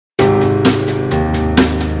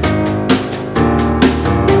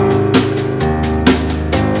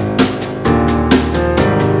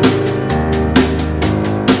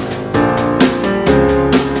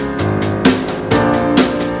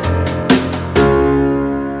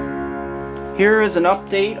Here is an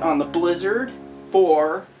update on the blizzard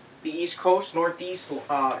for the East Coast, Northeast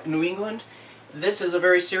New England. This is a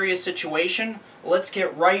very serious situation. Let's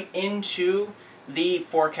get right into the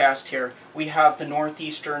forecast here. We have the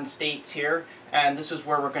northeastern states here, and this is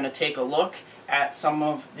where we're going to take a look at some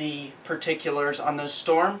of the particulars on this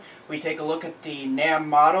storm. We take a look at the NAM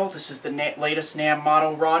model. This is the latest NAM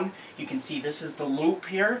model run. You can see this is the loop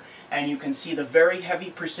here, and you can see the very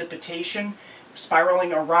heavy precipitation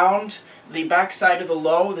spiraling around the backside of the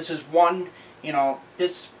low. This is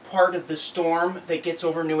this part of the storm that gets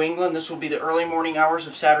over New England. This will be the early morning hours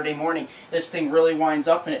of Saturday morning. This thing really winds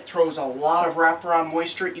up and it throws a lot of wraparound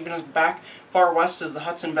moisture, even as back far west as the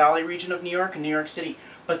Hudson Valley region of New York and New York City.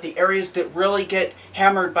 But the areas that really get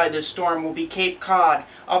hammered by this storm will be Cape Cod,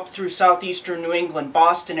 up through southeastern New England,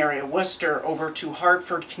 Boston area, Worcester, over to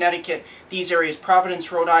Hartford, Connecticut, these areas, Providence,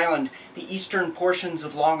 Rhode Island, the eastern portions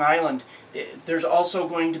of Long Island. There's also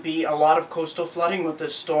going to be a lot of coastal flooding with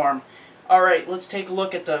this storm. Alright, let's take a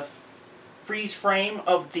look at the freeze frame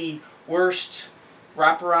of the worst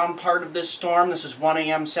wraparound part of this storm. This is 1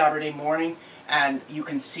 a.m. Saturday morning, and you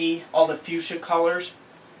can see all the fuchsia colors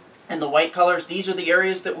and the white colors. These are the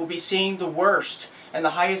areas that will be seeing the worst and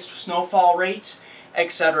the highest snowfall rates,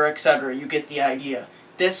 etc., etc. You get the idea.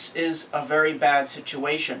 This is a very bad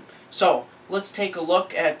situation. So let's take a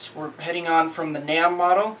look at, we're heading on from the NAM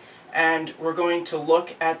model, and we're going to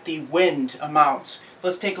look at the wind amounts.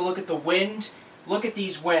 Let's take a look at the wind. Look at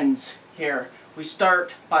these winds here. We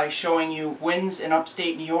start by showing you winds in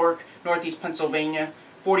upstate New York, northeast Pennsylvania,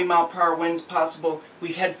 40-mile-per-hour winds possible.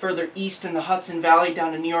 We head further east in the Hudson Valley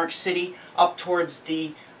down to New York City, up towards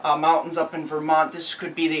the mountains up in Vermont. This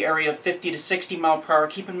could be the area of 50 to 60 mile per hour.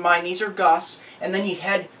 Keep in mind these are gusts. And then you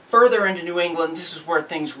head further into New England. This is where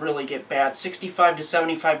things really get bad. 65 to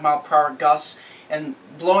 75 mile per hour gusts, and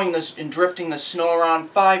blowing this and drifting the snow around.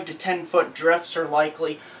 5 to 10 foot drifts are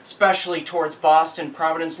likely, especially towards Boston,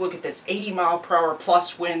 Providence. Look at this, 80 mile per hour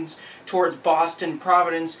plus winds towards Boston,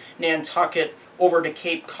 Providence, Nantucket, over to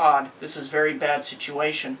Cape Cod. This is a very bad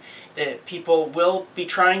situation. People will be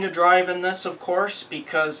trying to drive in this, of course,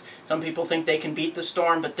 because some people think they can beat the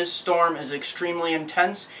storm, but this storm is extremely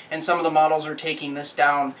intense, and some of the models are taking this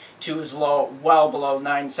down to as low, well below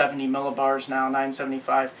 970 millibars now,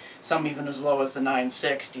 975, some even as low as the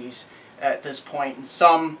 960s at this point, and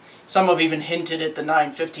some have even hinted at the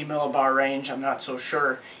 950 millibar range. I'm not so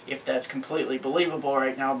sure if that's completely believable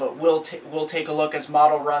right now, but we'll take a look as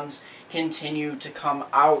model runs continue to come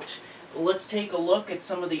out. Let's take a look at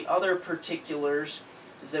some of the other particulars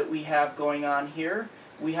that we have going on here.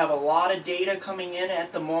 We have a lot of data coming in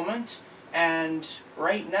at the moment, and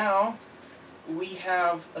right now we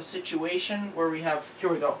have a situation where we have, here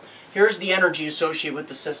we go. Here's the energy associated with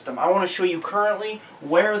the system. I want to show you currently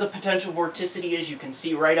where the potential vorticity is. You can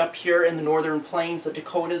see right up here in the northern plains, the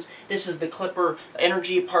Dakotas. This is the Clipper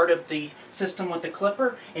energy part of the system with the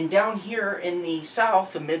Clipper. And down here in the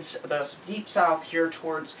south, the deep south here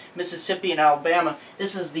towards Mississippi and Alabama,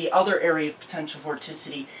 this is the other area of potential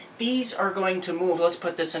vorticity. These are going to move, let's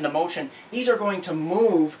put this into motion, these are going to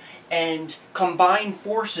move and combine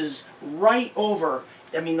forces right over.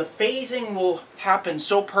 I mean, the phasing will happen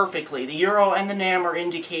so perfectly. The Euro and the NAM are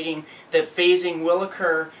indicating that phasing will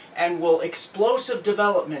occur and will explosive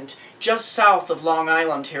development just south of Long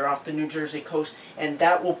Island here off the New Jersey coast, and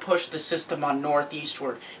that will push the system on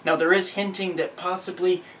northeastward. Now, there is hinting that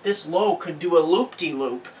possibly this low could do a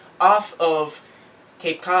loop-de-loop off of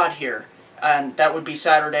Cape Cod here, and that would be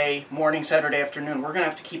Saturday morning, Saturday afternoon. We're going to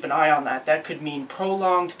have to keep an eye on that. That could mean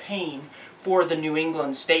prolonged pain for the New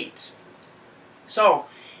England states. So,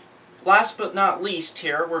 last but not least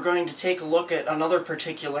here, we're going to take a look at another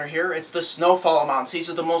particular here. It's the snowfall amounts. These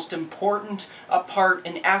are the most important part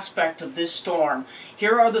and aspect of this storm.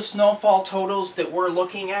 Here are the snowfall totals that we're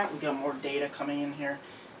looking at. We've got more data coming in here.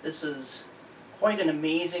 This is quite an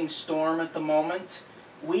amazing storm at the moment.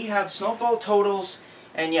 We have snowfall totals,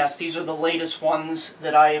 and yes, these are the latest ones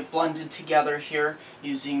that I have blended together here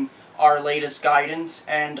using our latest guidance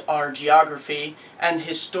and our geography and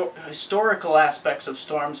historical aspects of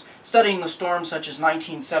storms, studying the storms such as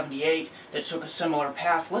 1978 that took a similar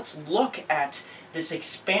path. Let's look at this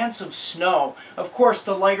expanse of snow. Of course,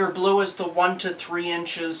 the lighter blue is the 1 to 3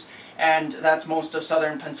 inches, and that's most of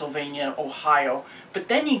southern Pennsylvania, Ohio. But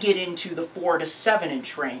then you get into the 4 to 7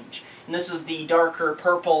 inch range, and this is the darker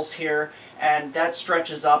purples here, and that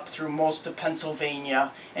stretches up through most of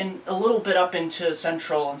Pennsylvania and a little bit up into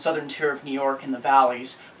central and southern tier of New York in the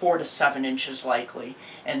valleys, 4 to 7 inches likely.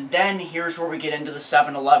 And then here's where we get into the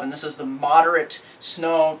 7-11. This is the moderate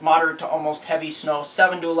snow, moderate to almost heavy snow,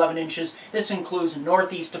 7 to 11 inches. This includes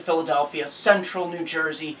northeast of Philadelphia, central New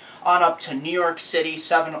Jersey, on up to New York City,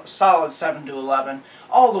 solid 7 to 11,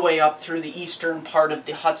 all the way up through the eastern part of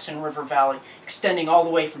the Hudson River Valley, extending all the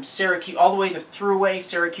way from Syracuse, all the way to Thruway,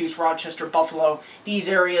 Syracuse, Rochester, Buffalo, these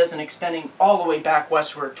areas, and extending all the way back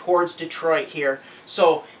westward towards Detroit here.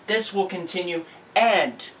 So this will continue,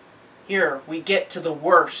 and here we get to the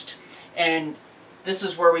worst, and this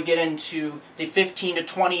is where we get into the 15 to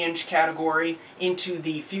 20 inch category, into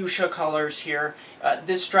the fuchsia colors here.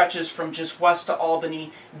 This stretches from just west of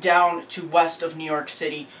Albany down to west of New York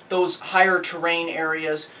City. Those higher terrain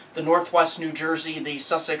areas, the northwest New Jersey, the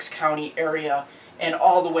Sussex County area, and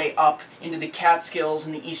all the way up into the Catskills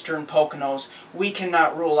and the eastern Poconos. We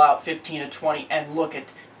cannot rule out 15 to 20, and look at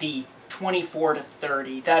the 24 to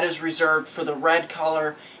 30. That is reserved for the red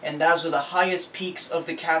color, and those are the highest peaks of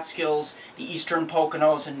the Catskills, the eastern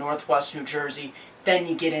Poconos, and northwest New Jersey. Then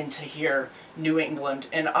you get into here, New England.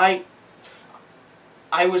 And I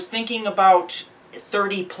was thinking about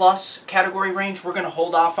 30 plus category range. We're going to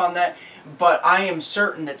hold off on that, but I am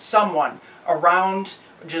certain that someone around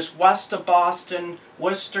just west of Boston,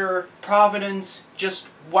 Worcester, Providence, just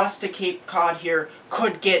west of Cape Cod here,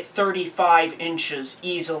 could get 35 inches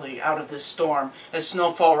easily out of this storm as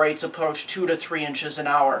snowfall rates approach 2 to 3 inches an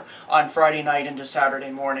hour on Friday night into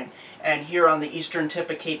Saturday morning. And here on the eastern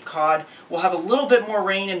tip of Cape Cod, we'll have a little bit more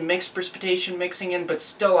rain and mixed precipitation mixing in, but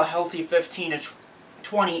still a healthy 15 to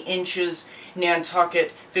 20 inches.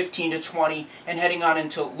 Nantucket, 15 to 20, and heading on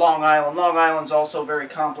into Long Island. Long Island's also very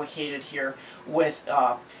complicated here with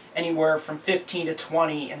anywhere from 15 to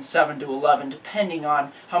 20 and 7 to 11, depending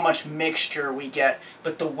on how much mixture we get.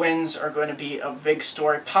 But the winds are going to be a big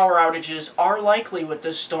story. Power outages are likely with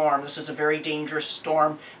this storm. This is a very dangerous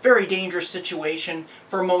storm, very dangerous situation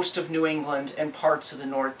for most of New England and parts of the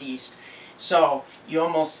Northeast. So you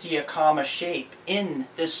almost see a comma shape in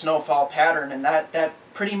this snowfall pattern, and that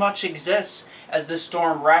pretty much exists as this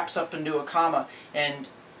storm wraps up into a comma. And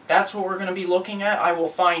that's what we're going to be looking at. I will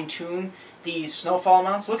fine-tune these snowfall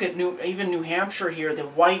amounts. Look at even New Hampshire here, the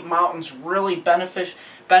White Mountains really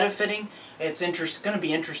benefiting. It's going to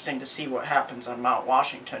be interesting to see what happens on Mount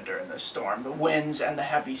Washington during this storm, the winds and the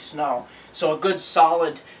heavy snow. So a good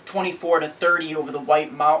solid 24 to 30 over the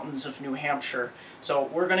White Mountains of New Hampshire. So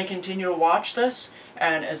we're going to continue to watch this,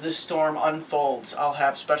 and as this storm unfolds, I'll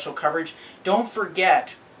have special coverage. Don't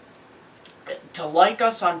forget to like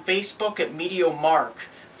us on Facebook at MeteoMark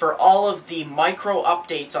for all of the micro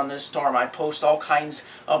updates on this storm. I post all kinds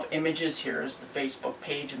of images. Here is the Facebook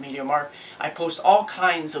page of MeteoMark. I post all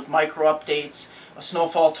kinds of micro updates,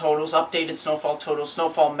 snowfall totals, updated snowfall totals,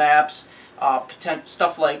 snowfall maps,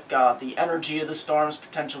 stuff like the energy of the storms,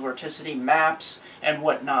 potential vorticity maps, and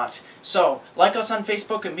whatnot. So, like us on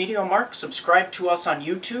Facebook at MeteoMark, subscribe to us on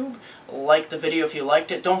YouTube, like the video if you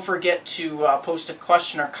liked it. Don't forget to post a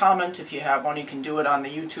question or comment if you have one. You can do it on the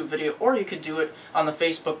YouTube video, or you could do it on the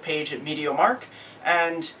Facebook page at MeteoMark.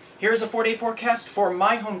 And here's a 4-day forecast for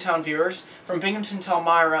my hometown viewers from Binghamton to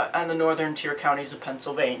Elmira and the northern tier counties of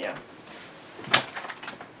Pennsylvania.